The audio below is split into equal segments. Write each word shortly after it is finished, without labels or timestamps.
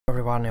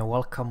everyone, and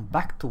welcome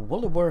back to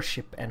World of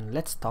Warship and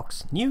Let's Talk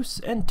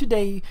News. And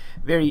today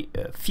very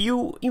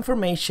few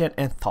information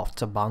and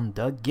thoughts about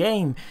the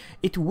game.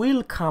 It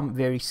will come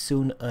very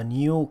soon, a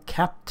new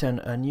captain,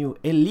 a new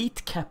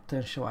elite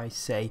captain, shall I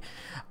say.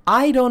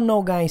 I don't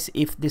know, guys,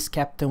 if this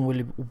captain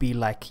will be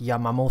like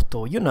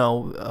Yamamoto,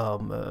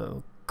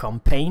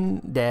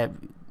 campaign that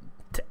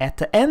at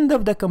the end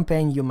of the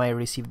campaign you might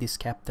receive this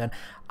captain.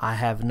 I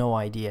have no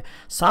idea.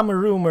 Some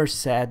rumors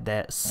said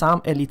that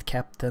some elite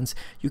captains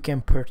you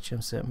can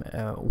purchase them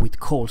with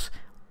coals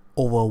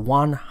over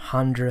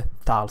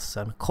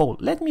 100,000 coal.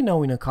 Let me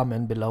know in a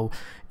comment below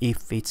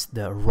if it's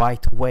the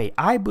right way.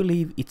 I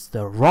believe it's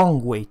the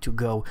wrong way to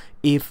go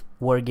if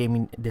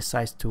Wargaming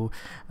decides to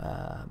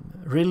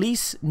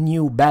release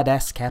new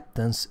badass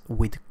captains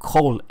with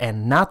coal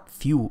and not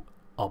few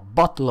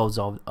buttloads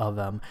of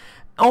them.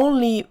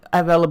 Only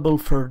available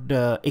for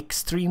the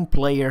extreme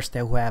players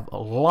that who have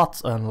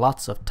lots and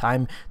lots of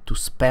time to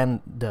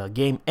spend the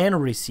game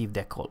and receive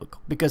their coal,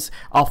 because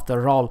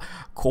after all,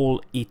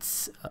 coal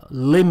it's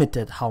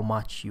limited how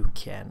much you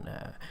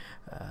can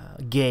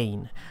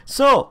gain.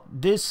 So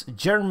this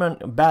German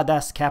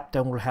badass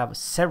captain will have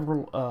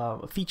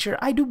several features.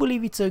 I do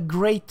believe it's a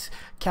great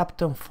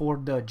captain for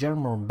the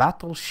German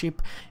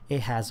battleship.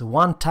 It has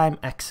one-time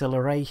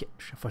acceleration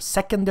for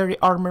secondary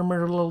armor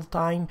reload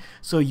time,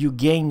 so you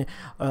gain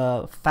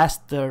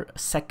faster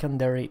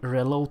secondary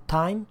reload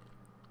time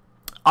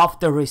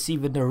after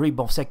receiving the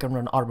ribbon of second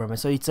run armament.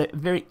 So it's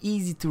very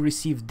easy to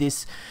receive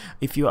this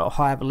if you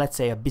have, let's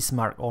say, a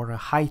Bismarck or a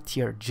high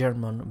tier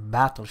German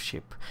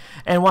battleship.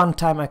 And one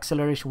time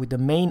acceleration with the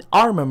main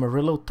armament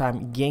reload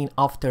time gained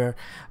after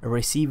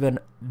receiving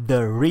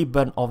the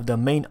ribbon of the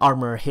main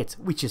armor hits,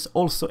 which is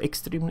also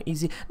extremely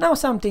easy. Now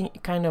something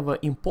kind of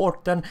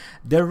important,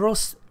 the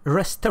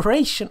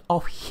restoration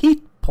of hit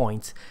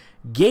points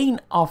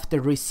gained after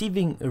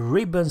receiving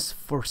ribbons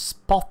for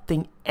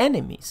spotting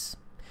enemies.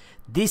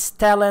 This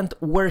talent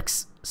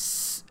works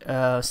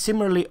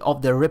similarly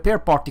of the repair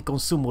party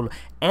consumable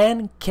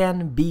and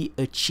can be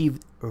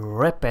achieved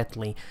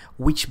rapidly,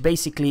 which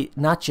basically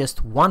not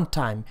just one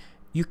time,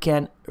 you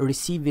can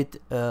receive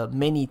it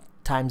many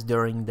times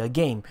during the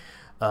game.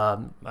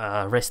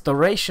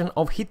 Restoration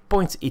of hit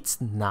points,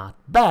 it's not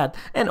bad,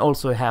 and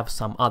also have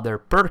some other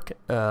perk,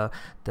 the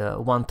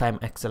one-time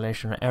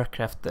acceleration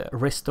aircraft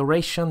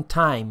restoration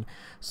time,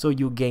 so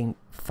you gain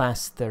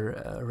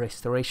faster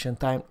restoration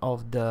time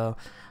of the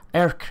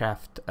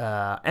aircraft.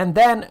 And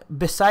then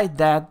beside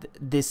that,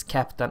 this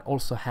captain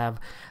also have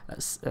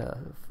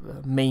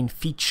main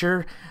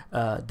feature,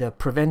 the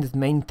preventive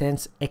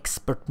maintenance,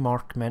 expert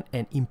marksman,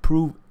 and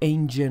improve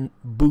engine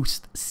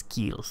boost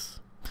skills.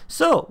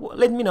 So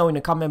let me know in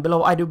the comment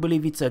below. I do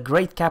believe it's a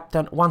great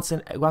captain. Once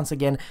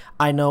again,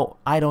 I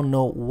don't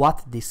know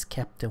what this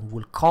captain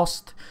will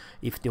cost,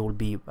 if there will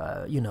be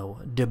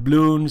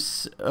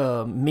doubloons,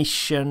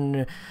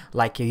 mission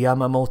like a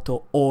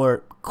Yamamoto,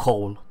 or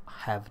coal.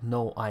 Have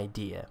no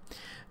idea.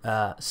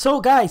 So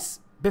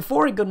guys,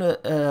 before we're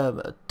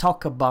gonna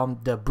talk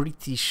about the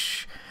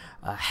British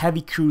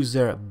heavy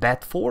cruiser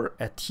Bedford,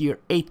 a tier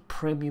 8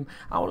 premium,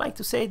 I would like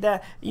to say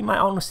that in my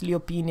honestly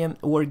opinion,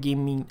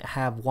 Wargaming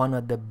have one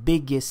of the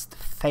biggest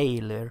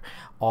failure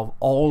of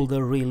all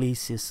the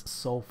releases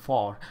so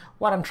far.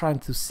 What I'm trying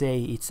to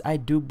say is, I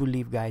do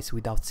believe, guys,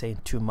 without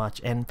saying too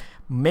much, and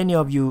many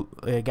of you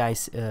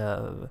guys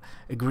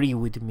agree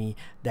with me,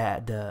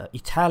 that the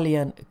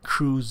Italian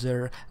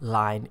cruiser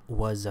line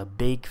was a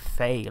big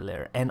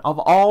failure, and of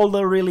all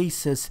the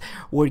releases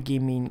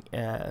Wargaming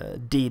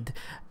did,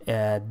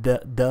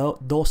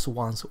 those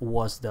ones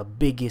was the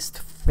biggest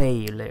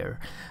failure.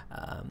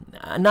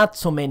 Not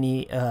so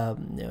many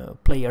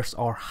players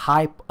are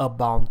hype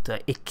about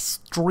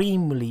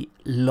extremely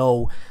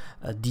low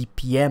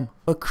DPM.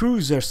 A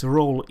cruiser's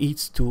role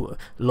is to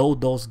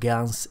load those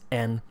guns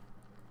and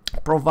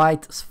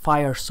provide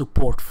fire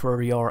support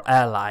for your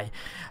ally.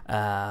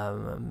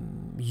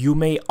 You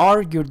may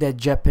argue that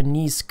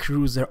Japanese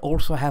cruiser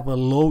also have a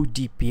low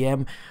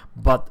DPM,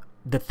 but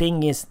the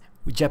thing is,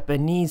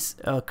 Japanese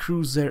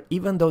cruiser,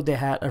 even though they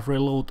had a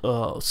reload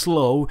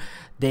slow,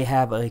 they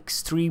have an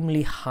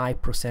extremely high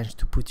percentage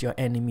to put your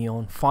enemy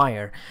on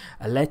fire.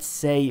 Let's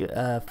say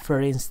for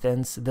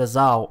instance the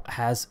Zerra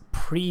has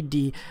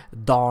pretty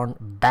darn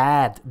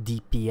bad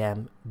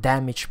DPM,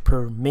 damage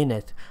per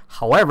minute.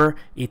 However,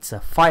 it's a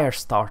fire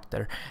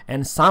starter,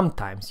 and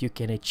sometimes you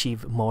can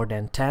achieve more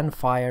than 10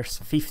 fires,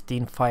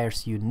 15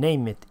 fires, you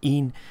name it,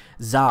 in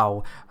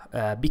Zerra.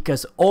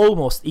 Because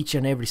almost each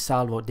and every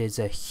salvo there's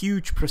a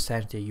huge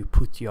percentage you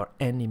put your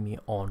enemy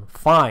on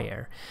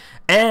fire,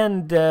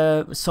 and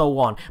so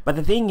on. But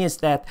the thing is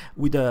that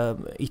with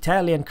the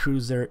Italian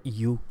cruiser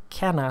you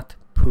cannot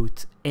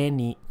put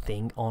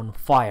anything on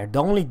fire.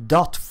 The only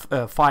dot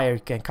fire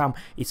can come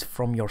is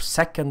from your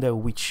secondary,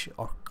 which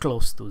are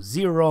close to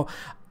 0,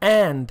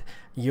 and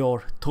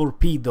your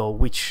torpedo,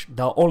 which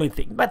the only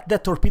thing, but the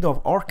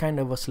torpedo are kind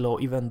of slow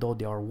even though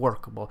they are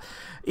workable.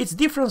 It's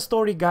different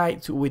story,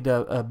 guys, with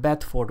a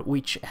Bedford,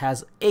 which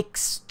has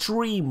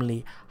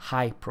extremely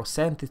high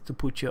percentage to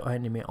put your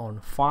enemy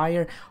on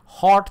fire,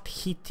 hard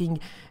hitting,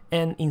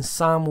 and in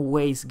some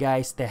ways,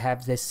 guys, they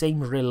have the same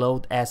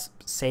reload as,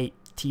 say,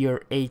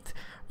 tier 8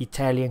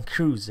 Italian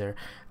cruiser,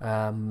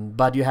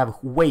 but you have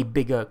way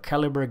bigger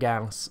caliber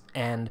guns,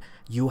 and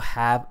you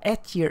have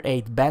at tier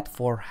 8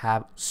 Bedford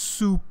have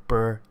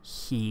super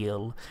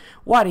heal.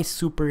 What is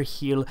super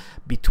heal?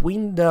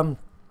 Between the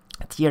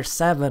tier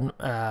 7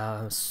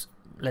 let's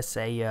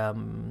say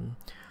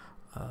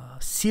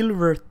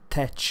Silver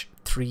Tech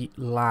 3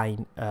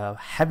 line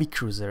heavy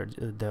cruiser,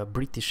 the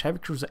British heavy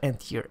cruiser, and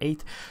tier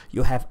 8,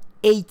 you have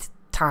 8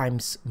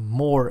 times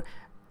more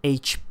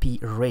HP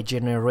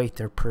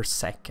regenerator per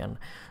second.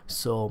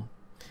 So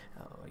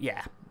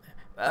yeah,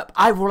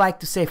 I would like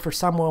to say, for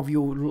some of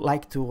you who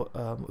like to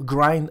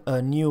grind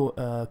a new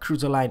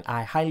cruiser line,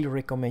 I highly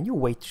recommend you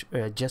wait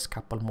just a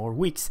couple more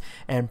weeks,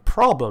 and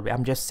probably,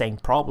 I'm just saying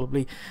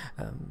probably,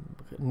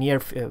 near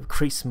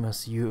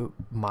Christmas you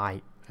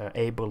might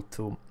able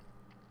to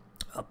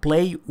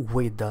play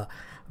with the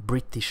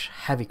British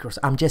heavy cruiser.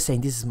 I'm just saying,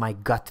 this is my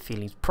gut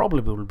feeling.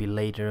 Probably will be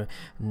later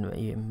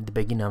in the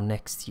beginning of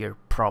next year,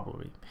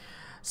 probably.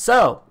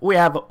 So we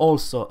have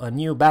also a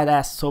new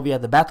badass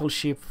Soviet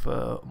battleship,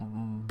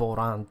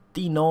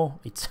 Borantino.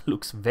 It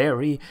looks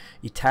very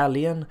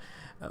Italian,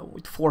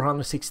 with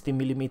 460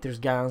 millimeters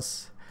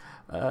guns.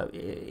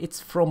 It's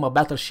from a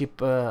battleship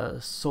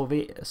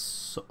Sovietsky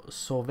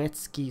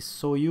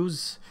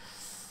Soyuz.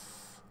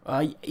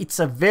 It's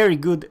a very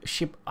good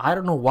ship. I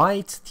don't know why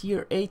it's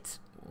tier 8.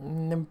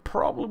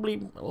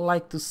 Probably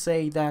like to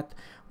say that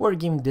we're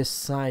giving this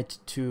site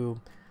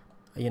to,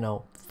 you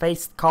know,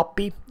 faced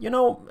copy, you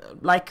know,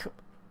 like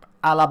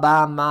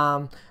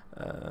Alabama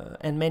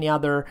and many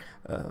other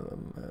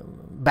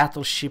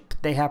battleship.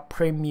 They have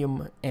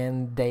premium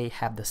and they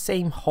have the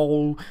same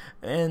hull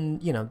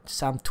and, you know,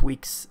 some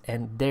tweaks,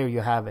 and there you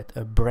have it,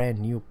 a brand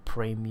new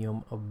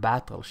premium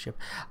battleship.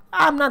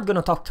 I'm not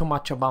gonna talk too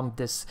much about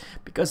this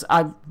because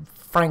I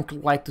frankly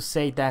like to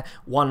say that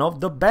one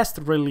of the best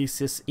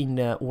releases in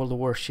World of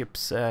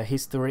Warships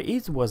history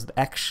was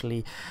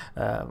actually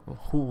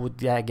who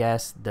would I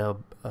guess the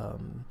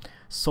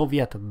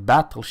Soviet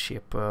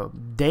battleship.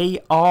 They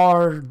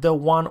are the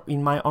one,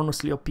 in my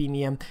honestly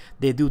opinion,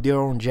 they do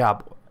their own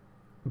job.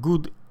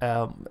 Good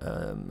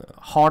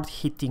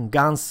hard-hitting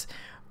guns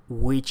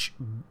which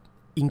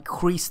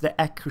increase the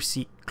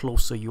accuracy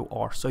closer you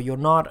are. So you're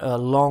not a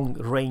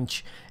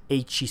long-range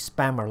HE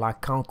spammer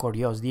like Concord.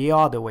 Yours the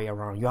other way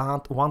around. You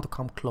want to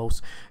come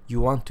close.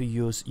 You want to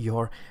use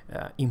your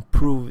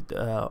improved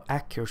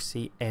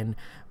accuracy and,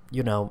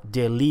 you know,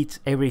 delete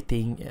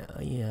everything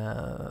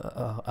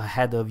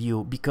ahead of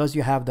you, because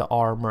you have the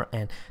armor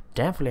and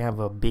definitely have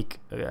a big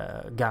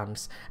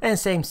guns. And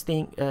same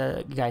thing,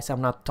 guys,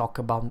 I'm not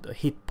talking about the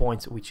hit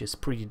points, which is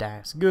pretty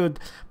damn good.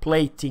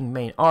 Plating,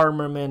 main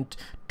armament,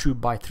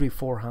 2x3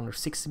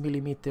 460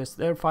 millimeters.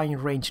 Their firing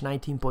range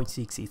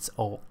 19.6. It's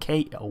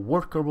okay,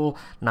 workable,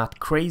 not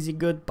crazy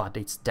good, but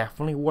it's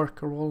definitely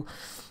workable.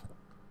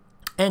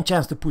 And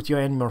chance to put your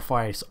enemy on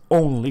fire is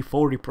only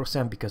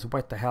 40%, because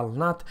what the hell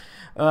not.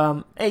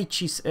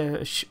 HE's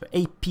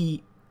AP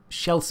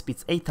shell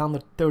speeds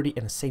 830,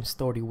 and the same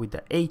story with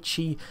the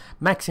HE.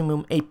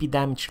 Maximum AP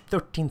damage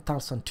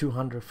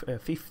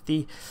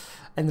 13,250,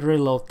 and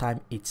reload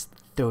time it's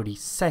 30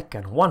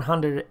 seconds.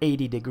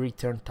 180-degree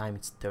turn time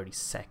it's 30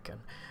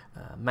 seconds.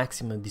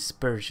 Maximum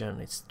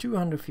dispersion it's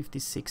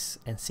 256,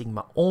 and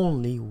sigma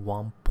only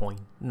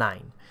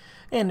 1.9.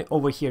 And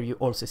over here you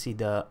also see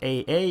the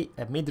AA,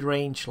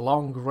 mid-range,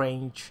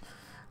 long-range,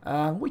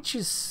 which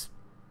is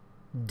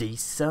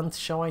decent,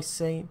 shall I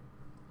say.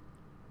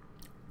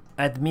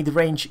 At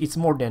mid-range it's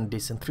more than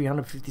decent.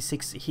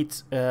 356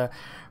 hits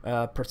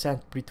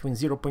percent between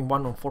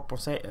 0.1 and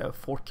 4%,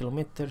 4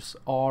 kilometers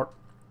are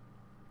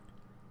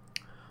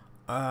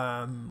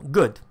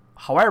good.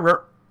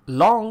 However,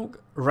 long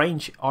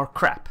range are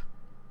crap.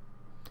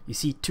 You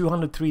see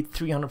 203,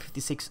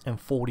 356 and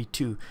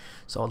 42.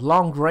 So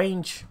long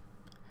range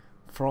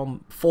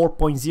from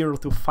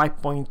 4.0 to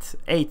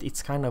 5.8,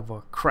 it's kind of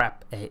a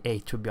crap AA,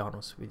 to be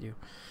honest with you.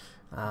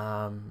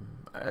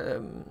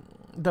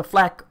 The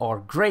flak are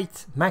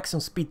great.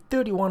 Maximum speed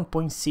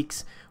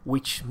 31.6,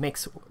 which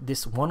makes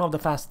this one of the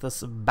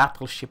fastest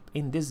battleship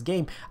in this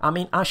game. I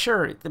mean, I'm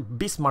sure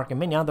Bismarck and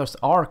many others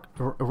are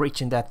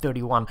reaching that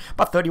 31,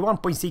 but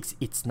 31.6,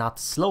 it's not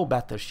slow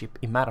battleship.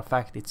 In matter of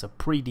fact, it's a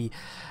pretty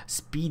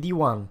speedy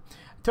one.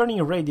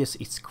 Turning radius,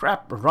 it's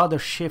crap. Rudder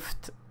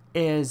shift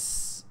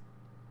is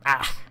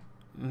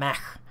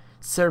Mach.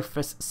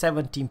 Surface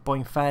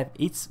 17.5,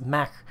 it's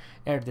Mach.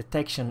 Air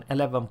detection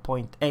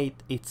 11.8,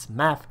 it's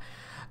Mach.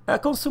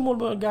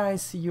 Consumable,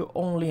 guys, you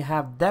only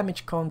have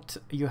damage count.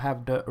 You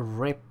have the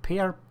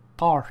repair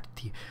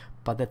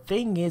But the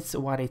thing is,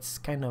 what it's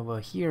kind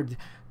of here,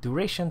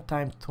 duration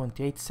time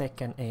 28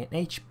 seconds and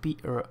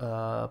HP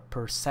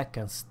per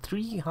seconds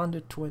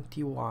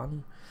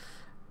 321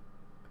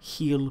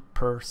 heal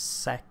per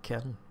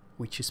second,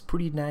 which is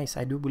pretty nice.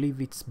 I do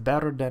believe it's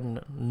better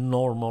than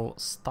normal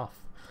stuff.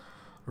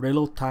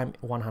 Reload time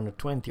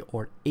 120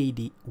 or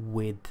 80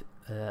 with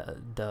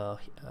the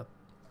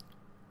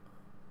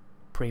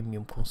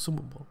premium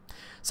consumable.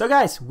 So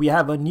guys, we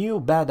have a new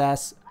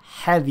badass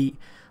heavy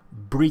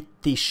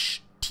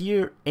British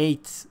tier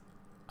 8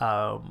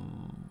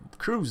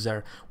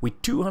 cruiser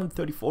with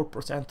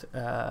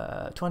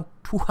 234%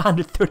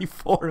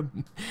 234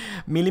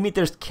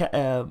 millimeters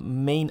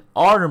main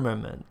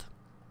armament.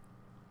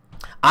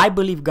 I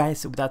believe,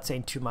 guys, without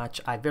saying too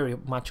much, I very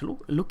much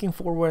looking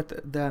forward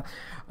to the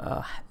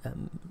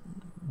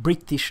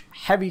British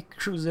heavy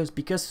cruisers,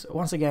 because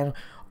once again,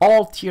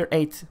 all tier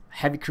 8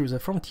 heavy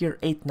cruisers from tier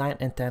 8, 9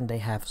 and 10, they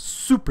have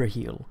super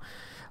heal.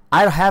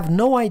 I have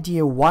no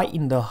idea why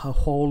in the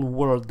whole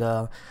world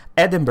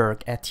Edinburgh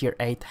at tier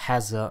 8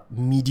 has a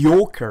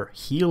mediocre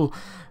heal.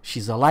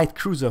 She's a light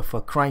cruiser,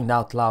 for crying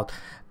out loud,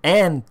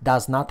 and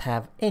does not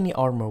have any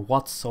armor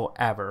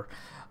whatsoever.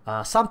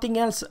 Something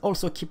else,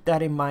 also keep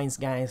that in mind,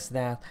 guys,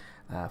 that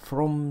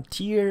from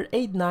tier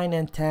 8, 9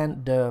 and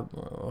 10, the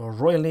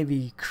Royal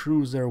Navy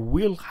cruiser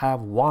will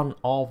have one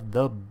of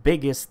the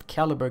biggest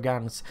caliber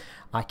guns.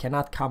 I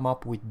cannot come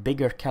up with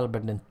bigger caliber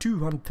than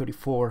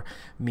 234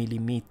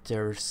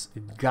 millimeters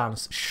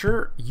guns.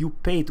 Sure, you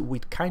paid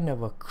with kind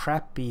of a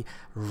crappy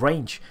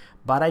range,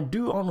 but I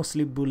do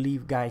honestly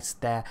believe, guys,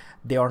 that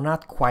they are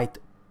not quite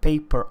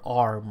paper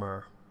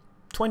armor.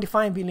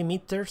 25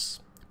 millimeters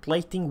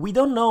plating, we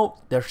don't know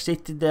their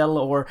citadel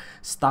or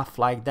stuff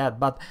like that,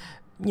 but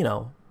you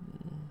know,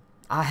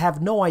 I have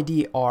no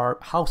idea or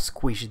how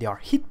squishy they are.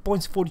 Hit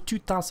points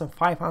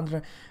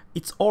 42,500.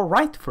 It's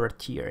alright for a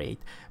tier 8.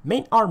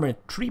 Main armor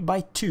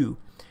 3x2.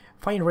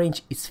 Fine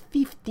range is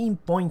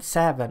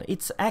 15.7.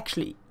 It's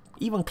actually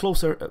even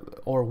closer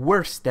or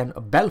worse than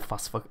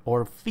Belfast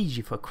or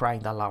Fiji, for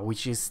crying out loud,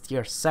 which is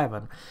tier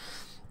 7.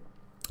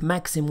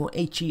 Maximum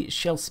HE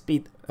shell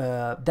speed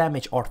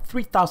damage are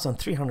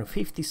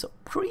 3,350, so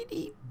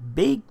pretty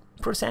big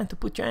percent to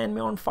put your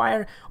enemy on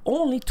fire.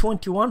 Only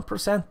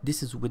 21%.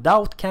 This is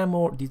without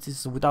camo, this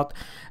is without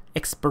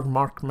expert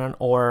marksman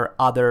or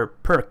other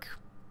perk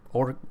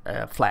or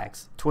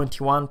flags.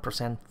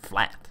 21%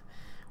 flat,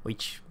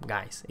 which,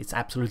 guys, it's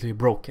absolutely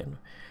broken.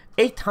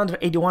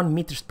 881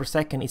 meters per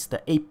second is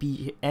the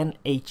AP and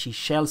HE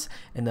shells,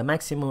 and the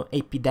maximum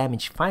AP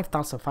damage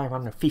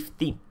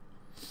 5,550.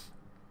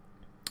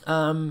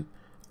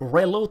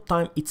 Reload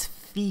time, it's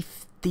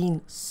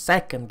 15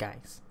 seconds,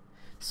 guys.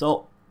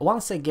 So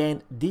once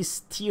again, this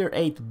tier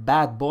 8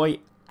 bad boy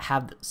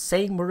have the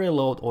same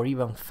reload or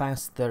even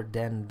faster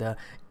than the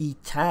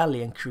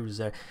Italian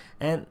cruiser.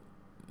 And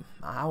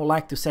I would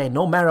like to say,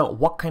 no matter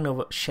what kind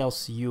of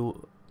shells you're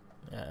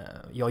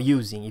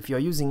using, if you're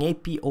using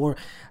AP or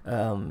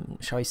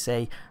shall I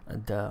say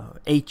the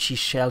HE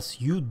shells,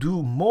 you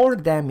do more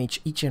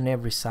damage each and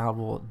every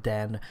salvo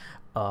than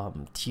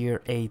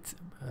tier 8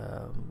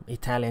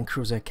 Italian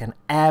cruiser can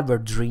ever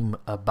dream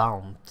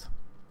about.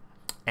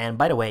 And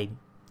by the way,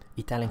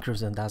 Italian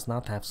cruiser does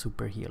not have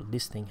super heal.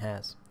 This thing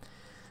has.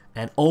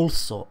 And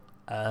also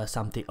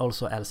something else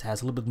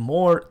has a little bit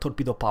more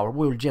torpedo power.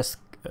 We'll just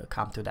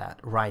come to that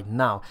right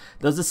now.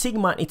 There's the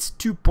Sigma, it's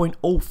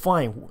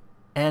 2.05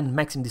 and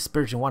maximum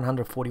dispersion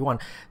 141.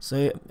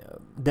 So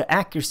the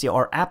accuracy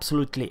are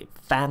absolutely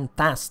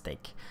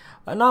fantastic.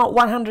 Now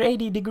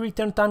 180-degree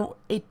turn time,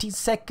 18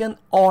 seconds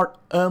are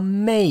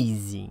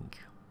amazing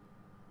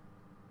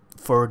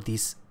for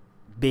this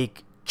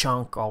big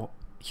chunk of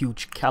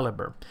huge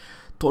caliber.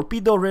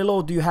 Torpedo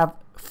reload, you have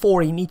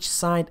 4 in each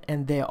side,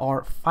 and they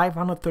are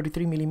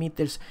 533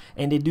 millimeters,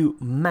 and they do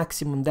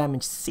maximum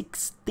damage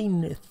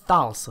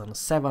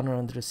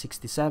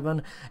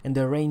 16,767, and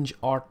the range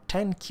are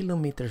 10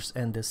 kilometers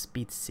and the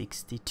speed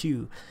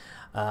 62.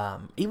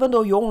 Even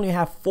though you only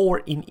have 4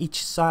 in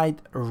each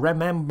side,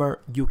 remember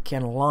you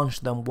can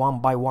launch them one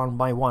by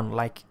one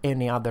like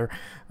any other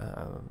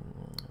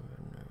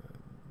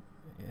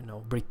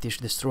British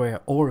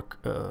destroyer or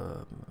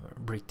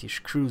British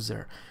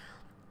cruiser,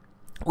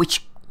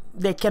 which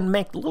they can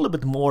make a little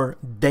bit more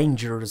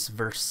dangerous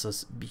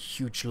versus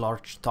huge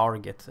large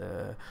target,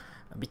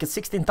 because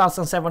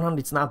 16,700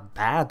 it's not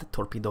bad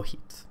torpedo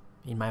hit.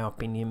 In my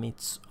opinion,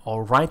 it's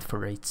alright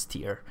for its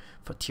tier,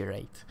 for tier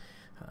 8.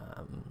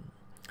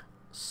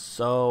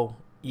 So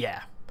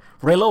yeah,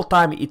 reload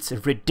time, it's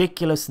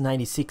ridiculous,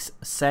 96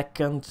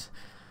 seconds.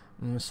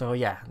 So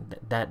yeah,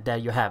 there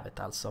you have it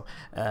also.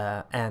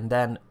 And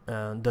then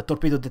the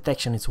torpedo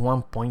detection is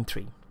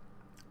 1.3.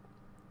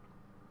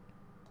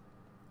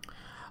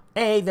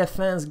 Hey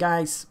defense,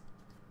 guys,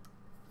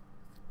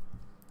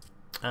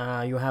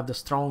 you have the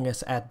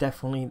strongest at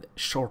definitely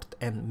short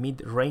and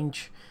mid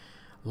range.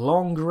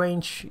 Long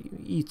range,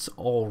 it's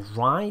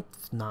alright,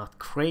 not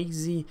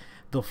crazy.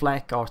 The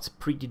flag art's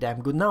pretty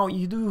damn good. Now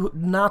you do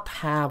not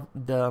have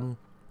the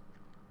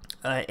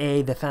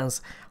A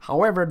defense.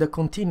 However, the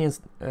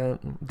continuous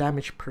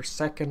damage per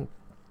second,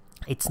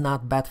 it's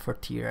not bad for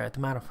tier 8. As a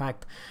matter of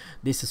fact,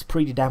 this is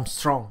pretty damn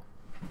strong.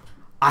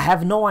 I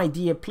have no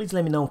idea. Please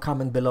let me know in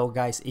comment below,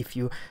 guys, if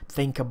you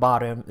think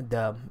about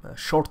the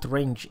short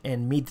range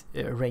and mid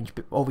range.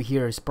 Over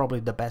here is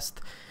probably the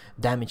best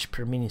damage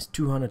per minute,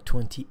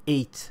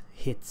 228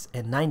 hits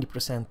and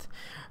 90%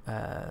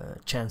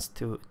 chance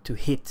to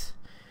hit.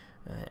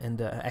 And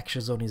the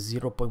action zone is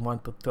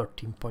 0.1 to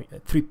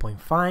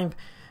 3.5,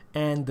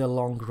 and the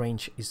long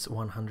range is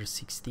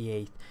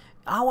 168.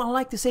 I would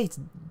like to say it's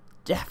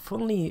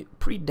definitely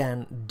pretty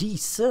damn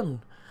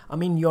decent. I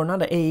mean, you're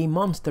not an AA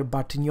monster,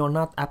 but you're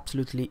not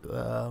absolutely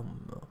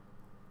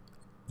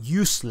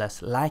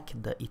useless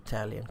like the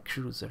Italian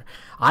cruiser.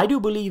 I do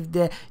believe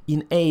that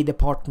in A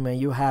department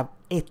you have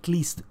at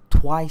least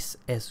twice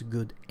as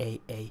good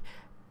AA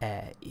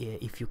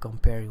if you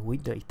compare it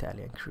with the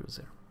Italian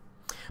cruiser.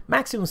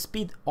 Maximum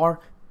speed are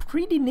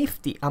pretty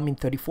nifty. I mean,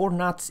 34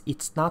 knots,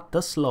 it's not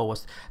the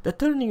slowest. The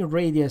turning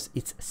radius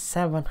is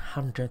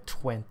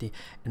 720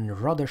 and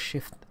rudder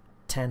shift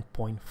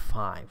 10.5.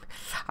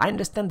 I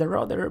understand the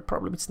rudder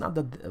problem, it's not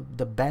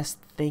the best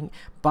thing,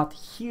 but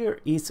here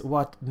is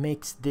what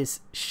makes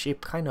this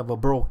ship kind of a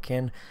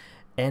broken,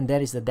 and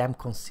that is the damn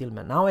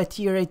concealment. Now at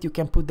tier 8 you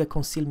can put the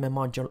concealment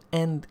module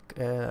and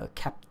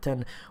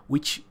captain,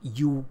 which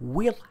you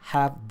will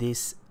have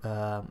this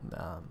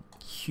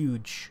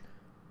huge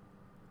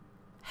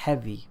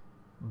heavy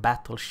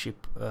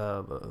battleship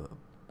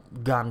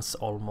guns,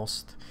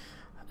 almost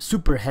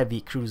super heavy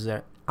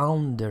cruiser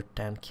under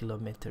 10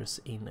 kilometers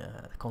in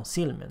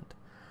concealment,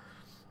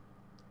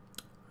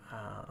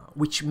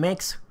 which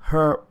makes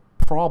her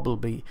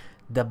probably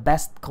the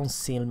best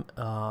concealed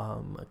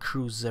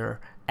cruiser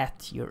at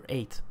tier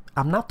 8.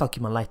 I'm not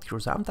talking about light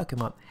cruiser, I'm talking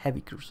about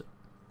heavy cruiser.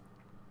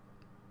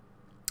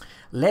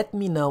 Let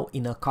me know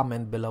in a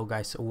comment below,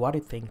 guys, what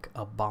you think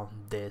about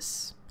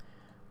this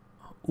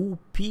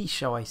OP,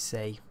 shall I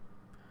say,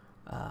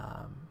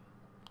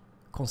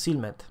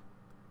 concealment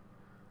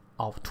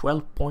of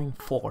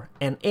 12.4,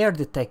 and air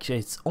detection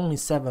it's only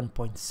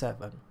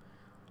 7.7,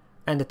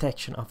 and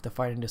detection of the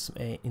fire in the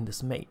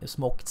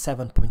smoke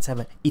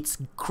 7.7. It's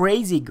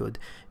crazy good.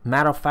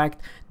 Matter of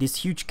fact,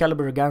 this huge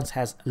caliber guns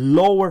has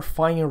lower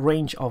fire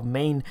range of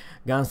main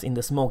guns in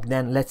the smoke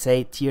than, let's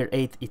say, tier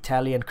 8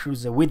 Italian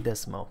cruiser with the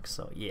smoke.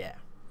 So yeah,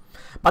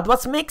 but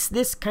what makes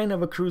this kind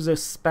of a cruiser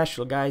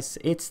special, guys,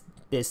 it's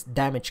this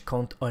damage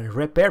count on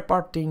repair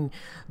parting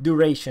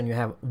duration. You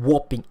have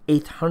whopping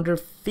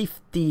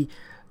 850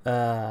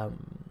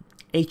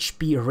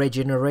 HP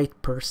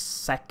regenerate per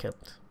second,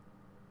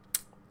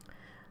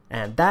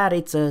 and that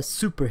it's a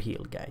super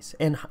heal, guys.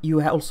 And you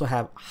also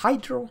have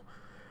hydro,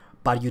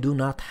 but you do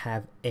not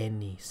have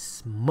any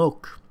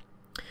smoke.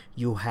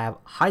 You have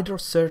hydro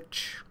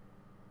search,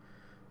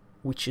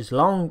 which is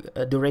long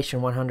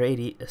duration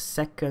 180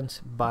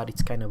 seconds, but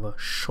it's kind of a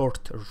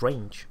short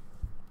range.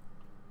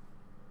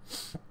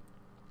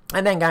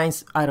 And then,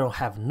 guys, I don't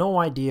have no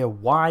idea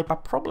why,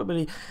 but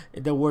probably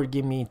the word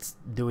gave me it's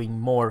doing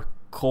more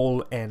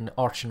coal and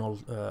arsenal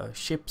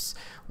ships.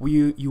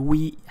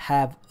 We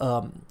have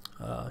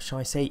shall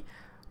I say,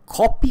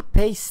 copy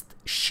paste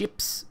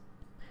ships,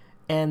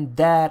 and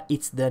that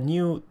it's the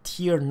new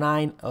tier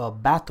 9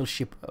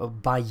 battleship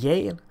by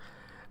Yale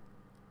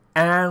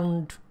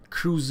and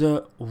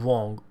cruiser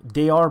Wong.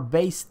 They are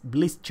based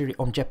literally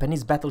on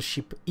Japanese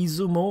battleship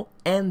Izumo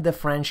and the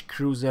French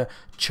cruiser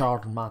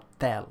Charles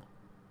Martel.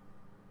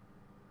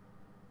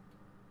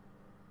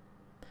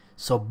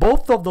 So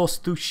both of those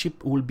two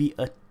ships will be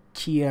a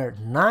tier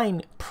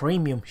 9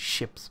 premium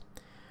ships,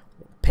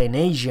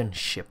 Pan-Asian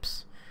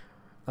ships.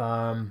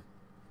 So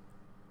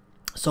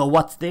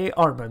what's the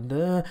armor?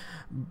 The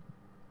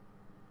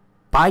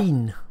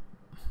Pain,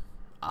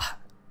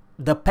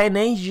 the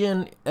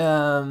Pan-Asian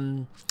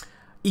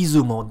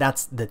Izumo,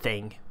 that's the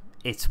thing.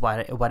 It's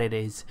what it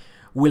is.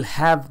 Will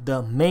have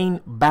the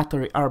main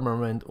battery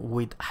armament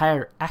with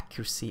higher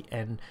accuracy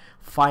and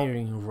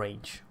firing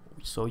range.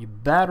 So you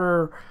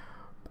better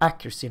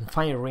accuracy and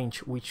fire range,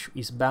 which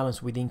is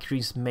balanced with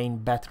increased main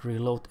battery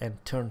load and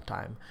turn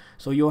time.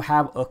 So you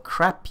have a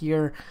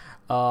crappier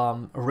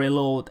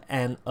reload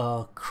and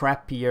a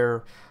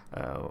crappier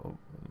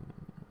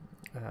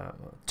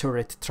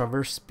turret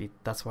traverse speed.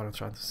 That's what I'm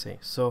trying to say.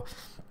 So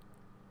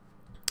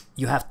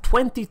you have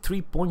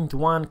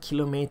 23.1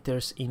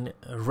 kilometers in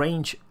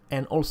range,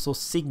 and also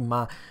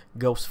sigma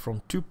goes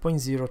from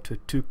 2.0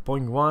 to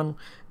 2.1,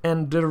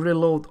 and the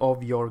reload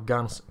of your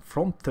guns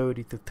from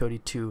 30 to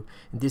 32.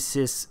 This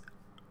is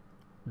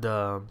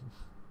the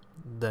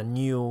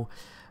new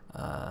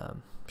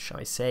shall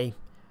I say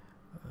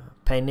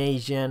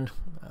Pan-Asian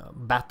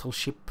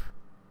battleship,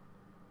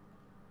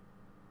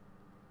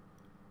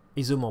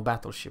 Izumo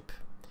battleship,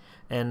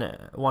 and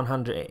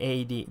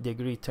 180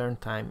 degree turn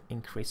time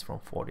increase from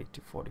 40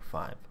 to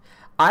 45.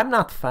 I'm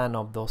not fan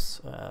of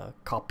those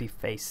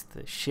copy-paste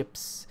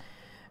ships.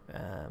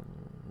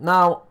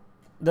 Now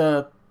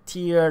the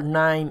tier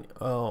 9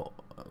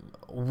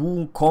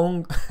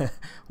 Wukong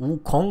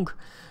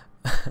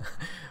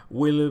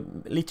will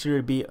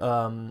literally be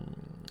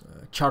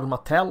Charles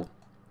Martel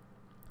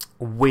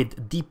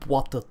with deep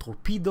water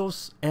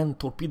torpedoes and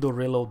torpedo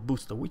reload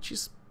booster, which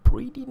is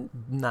pretty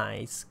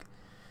nice.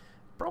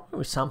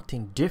 Probably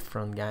something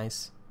different,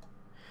 guys.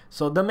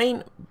 So the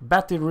main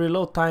battery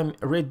reload time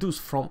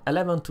reduced from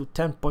 11 to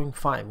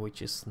 10.5,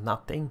 which is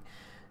nothing.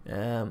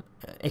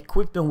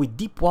 Equipped them with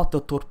deep water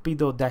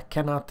torpedo that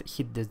cannot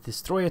hit the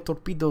destroyer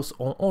torpedoes,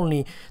 on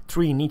only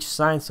 3 in each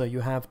side, so you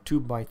have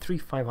 2x3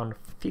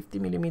 550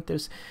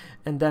 millimeters,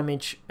 and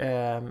damage,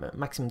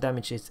 maximum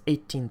damage is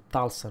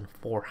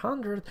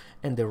 18,400,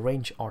 and the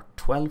range are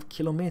 12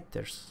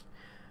 kilometers.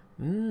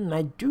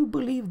 I do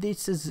believe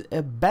this is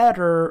a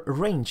better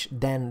range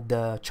than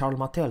the Charles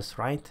Martels,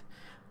 right?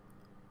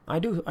 I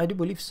do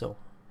believe so.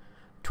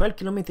 12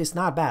 kilometers is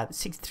not bad.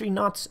 63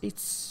 knots,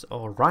 it's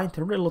alright.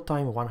 Reload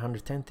time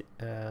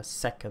 110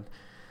 seconds.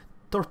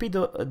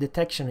 Torpedo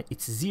detection,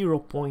 it's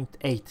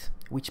 0.8,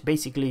 which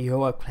basically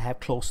you have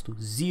close to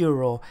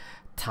 0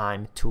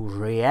 time to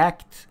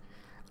react.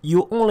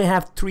 You only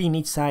have 3 in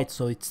each side,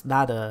 so it's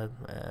not a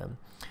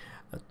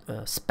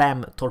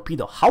spam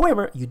torpedo.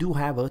 However, you do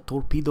have a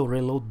torpedo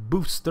reload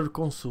booster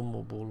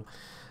consumable.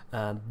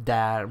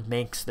 That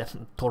makes the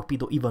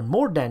torpedo even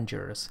more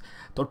dangerous.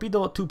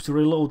 Torpedo tubes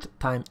reload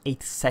time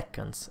 8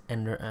 seconds,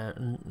 and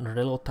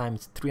reload time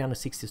is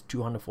 360 to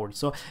 240.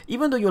 So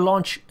even though you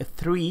launch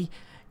 3,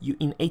 you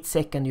in 8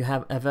 seconds you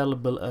have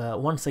available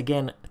once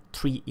again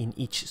 3 in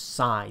each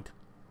side.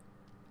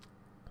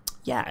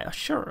 Yeah,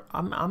 sure.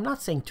 I'm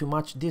not saying too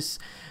much. This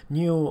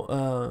new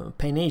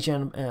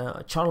Pan-Asian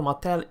Charles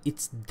Martel,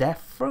 it's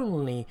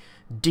definitely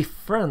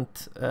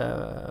different.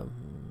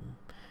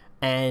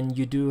 And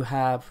you do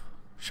have,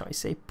 shall I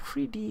say,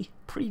 pretty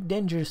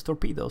dangerous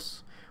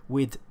torpedoes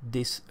with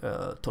this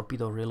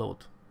torpedo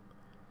reload.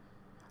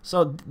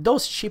 So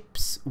those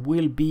ships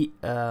will be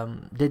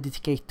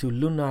dedicated to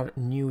Lunar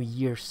New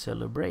Year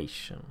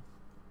celebration.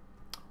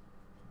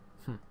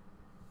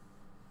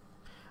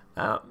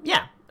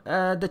 Yeah,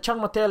 the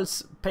Charles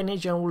Martel's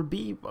Pan-Asian will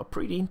be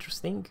pretty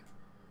interesting.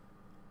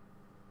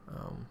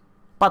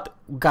 But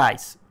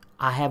guys,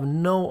 I have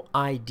no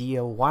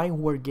idea why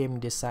Wargaming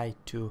decided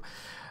to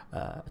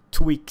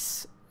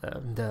tweaks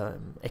the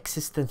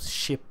existing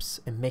ships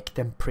and make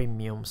them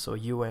premium, so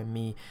you and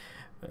me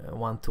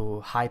want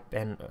to hype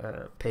and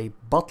pay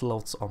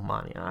buttloads of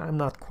money. I'm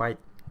not quite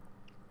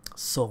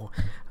so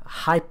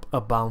hype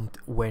about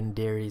when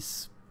there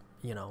is,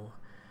 you know,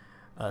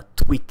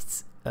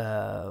 tweaked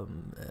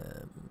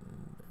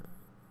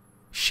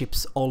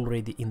ships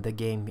already in the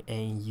game,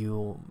 and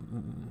you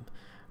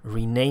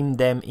rename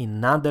them in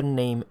another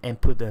name and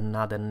put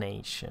another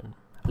nation.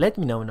 Let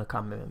me know in the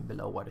comment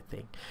below what you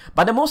think.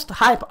 But the most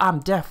hype I'm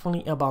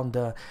definitely about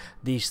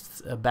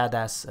this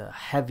badass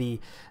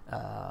heavy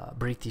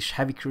British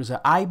heavy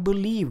cruiser. I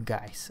believe,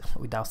 guys,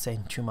 without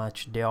saying too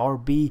much, there will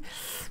be,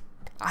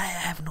 I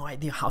have no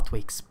idea how to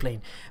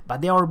explain,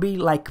 but there will be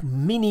like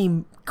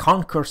mini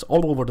conquers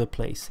all over the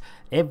place.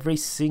 Every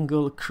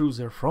single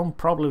cruiser from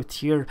probably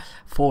tier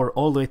 4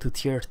 all the way to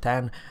tier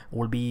 10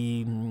 will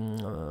be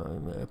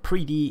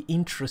pretty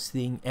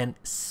interesting, and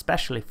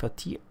especially for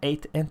tier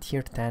 8 and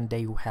tier 10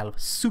 they will have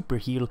super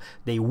heal.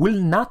 They will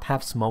not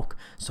have smoke,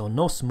 so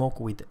no smoke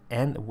with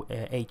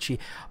HE,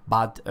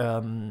 but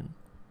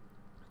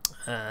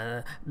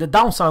the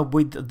downside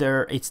with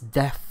there, it's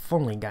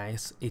definitely,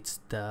 guys, it's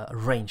the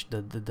range,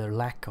 the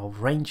lack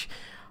of range.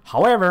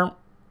 However,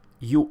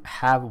 you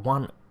have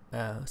one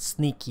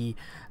sneaky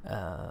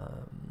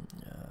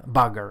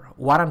bugger.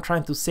 What I'm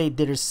trying to say,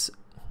 there's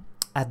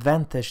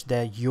advantage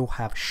that you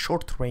have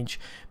short range.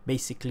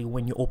 Basically,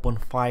 when you open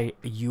fire,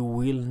 you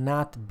will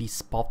not be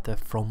spotted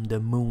from the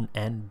moon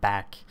and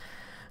back.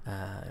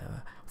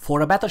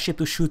 For a battleship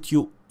to shoot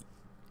you,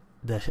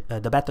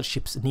 the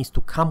battleships needs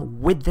to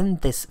come within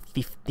this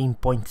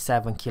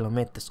 15.7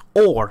 kilometers,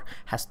 or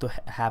has to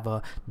have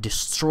a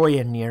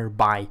destroyer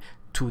nearby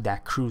to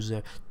that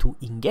cruiser to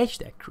engage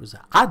that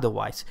cruiser.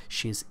 Otherwise,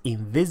 she's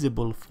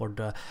invisible for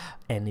the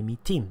enemy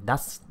team.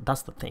 That's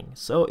the thing.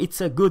 So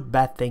it's a good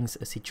bad things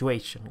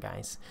situation,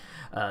 guys.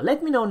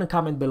 Let me know in the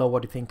comment below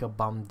what you think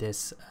about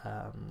this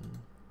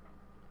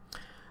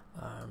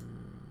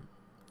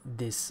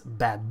this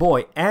bad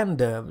boy and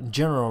the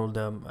general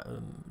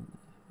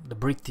the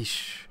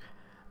British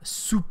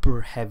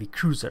super heavy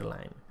cruiser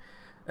line.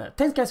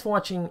 Thanks guys for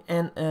watching,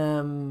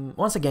 and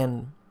once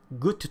again,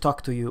 good to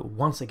talk to you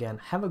once again.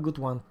 Have a good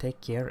one, take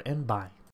care, and bye.